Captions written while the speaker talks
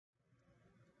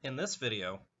In this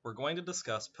video, we're going to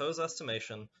discuss pose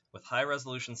estimation with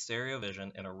high-resolution stereo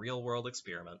vision in a real-world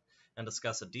experiment and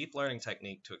discuss a deep learning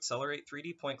technique to accelerate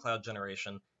 3D point cloud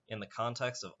generation in the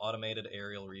context of automated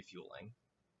aerial refueling.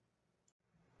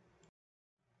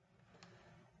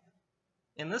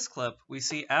 In this clip, we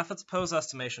see AFIT's pose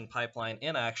estimation pipeline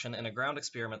in action in a ground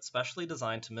experiment specially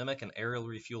designed to mimic an aerial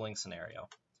refueling scenario.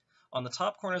 On the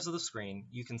top corners of the screen,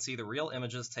 you can see the real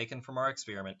images taken from our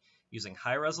experiment using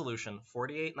high-resolution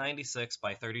 4896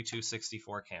 by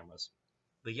 3264 cameras.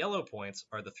 The yellow points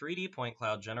are the 3D point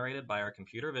cloud generated by our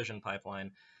computer vision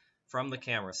pipeline from the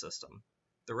camera system.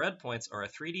 The red points are a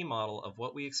 3D model of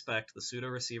what we expect the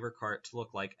pseudo-receiver cart to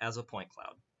look like as a point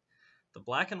cloud. The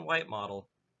black and white model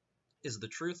is the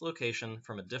truth location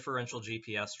from a differential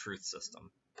GPS truth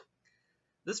system.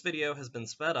 This video has been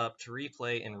sped up to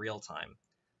replay in real time.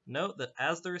 Note that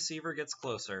as the receiver gets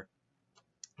closer,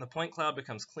 the point cloud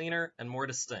becomes cleaner and more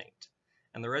distinct,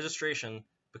 and the registration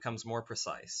becomes more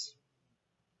precise.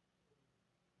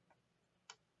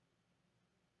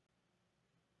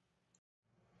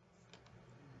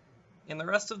 In the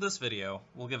rest of this video,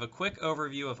 we'll give a quick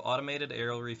overview of automated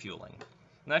aerial refueling.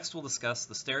 Next, we'll discuss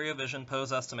the stereo vision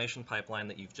pose estimation pipeline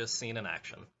that you've just seen in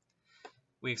action.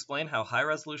 We explain how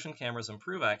high-resolution cameras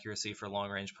improve accuracy for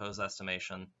long-range pose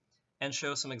estimation, and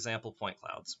show some example point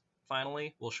clouds.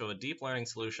 Finally, we'll show a deep learning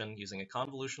solution using a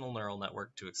convolutional neural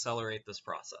network to accelerate this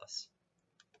process.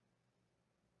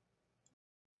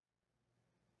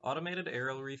 Automated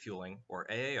aerial refueling, or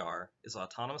AAR, is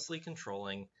autonomously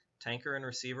controlling tanker and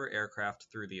receiver aircraft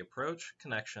through the approach,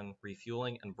 connection,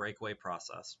 refueling, and breakaway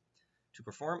process. To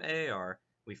perform AAR,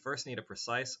 we first need a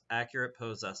precise, accurate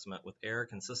pose estimate with error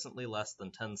consistently less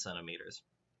than 10 centimeters.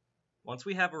 Once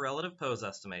we have a relative pose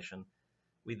estimation,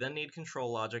 we then need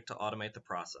control logic to automate the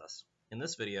process. In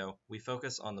this video, we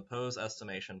focus on the pose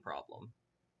estimation problem.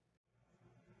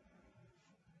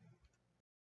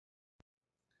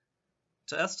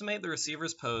 To estimate the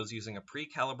receiver's pose using a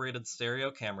pre-calibrated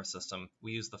stereo camera system,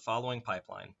 we use the following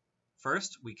pipeline.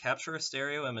 First, we capture a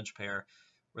stereo image pair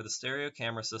where the stereo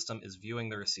camera system is viewing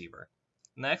the receiver.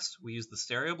 Next, we use the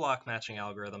stereo block matching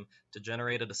algorithm to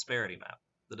generate a disparity map.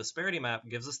 The disparity map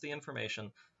gives us the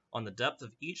information on the depth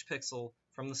of each pixel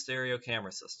from the stereo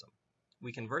camera system.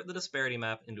 We convert the disparity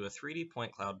map into a 3D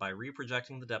point cloud by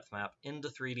reprojecting the depth map into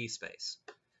 3D space.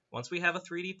 Once we have a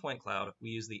 3D point cloud,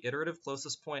 we use the iterative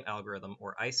closest point algorithm,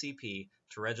 or ICP,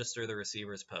 to register the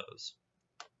receiver's pose.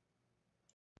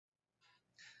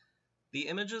 The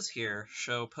images here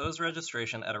show pose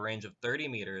registration at a range of 30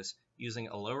 meters using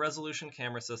a low-resolution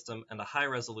camera system and a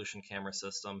high-resolution camera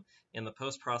system in the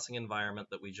post-processing environment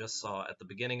that we just saw at the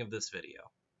beginning of this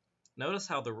video. Notice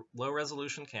how the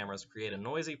low-resolution cameras create a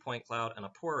noisy point cloud and a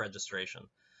poor registration,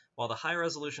 while the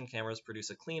high-resolution cameras produce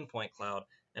a clean point cloud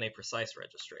and a precise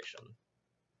registration.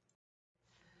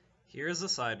 Here is a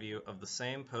side view of the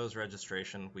same pose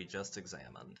registration we just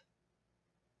examined.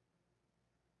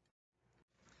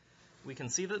 We can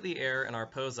see that the error in our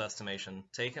pose estimation,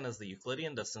 taken as the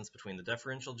Euclidean distance between the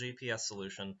differential GPS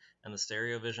solution and the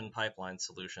stereo vision pipeline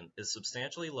solution, is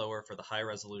substantially lower for the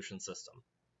high-resolution system.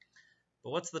 But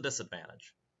what's the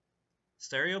disadvantage?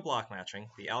 Stereo block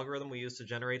matching, the algorithm we use to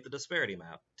generate the disparity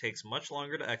map, takes much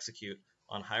longer to execute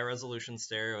on high-resolution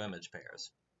stereo image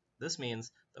pairs. This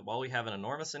means that while we have an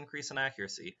enormous increase in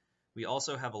accuracy, we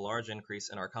also have a large increase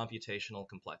in our computational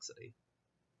complexity.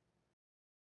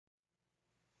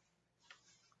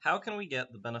 How can we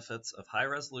get the benefits of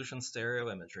high-resolution stereo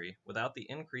imagery without the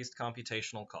increased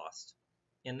computational cost?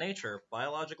 In nature,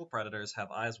 biological predators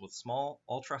have eyes with small,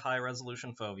 ultra-high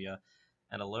resolution fovea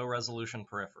and a low-resolution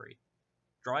periphery.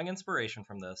 Drawing inspiration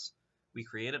from this, we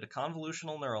created a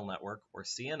convolutional neural network, or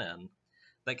CNN,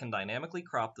 that can dynamically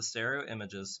crop the stereo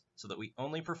images so that we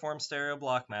only perform stereo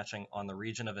block matching on the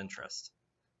region of interest.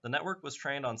 The network was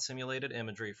trained on simulated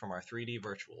imagery from our 3D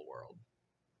virtual world.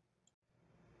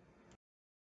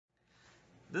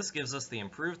 This gives us the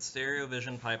improved stereo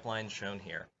vision pipeline shown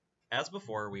here. As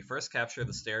before, we first capture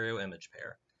the stereo image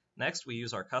pair. Next, we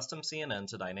use our custom CNN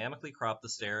to dynamically crop the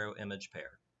stereo image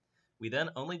pair. We then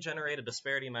only generate a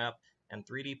disparity map and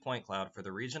 3D point cloud for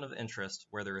the region of interest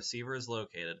where the receiver is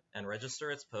located and register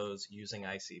its pose using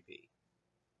ICP.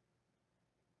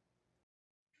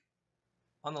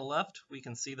 On the left, we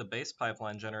can see the base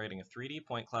pipeline generating a 3D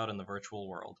point cloud in the virtual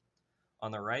world.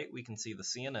 On the right, we can see the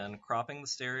CNN cropping the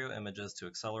stereo images to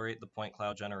accelerate the point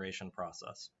cloud generation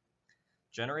process.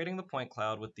 Generating the point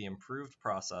cloud with the improved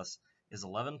process is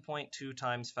 11.2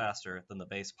 times faster than the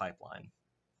base pipeline.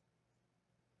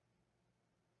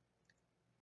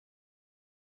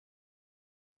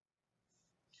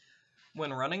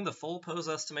 When running the full pose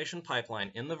estimation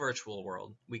pipeline in the virtual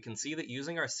world, we can see that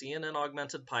using our CNN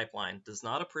augmented pipeline does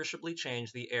not appreciably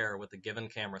change the error with a given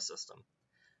camera system.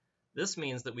 This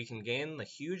means that we can gain the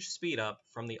huge speed up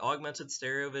from the augmented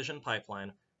stereo vision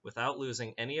pipeline without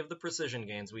losing any of the precision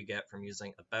gains we get from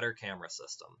using a better camera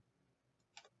system.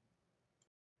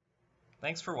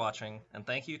 Thanks for watching, and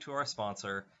thank you to our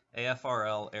sponsor,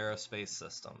 AFRL Aerospace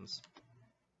Systems.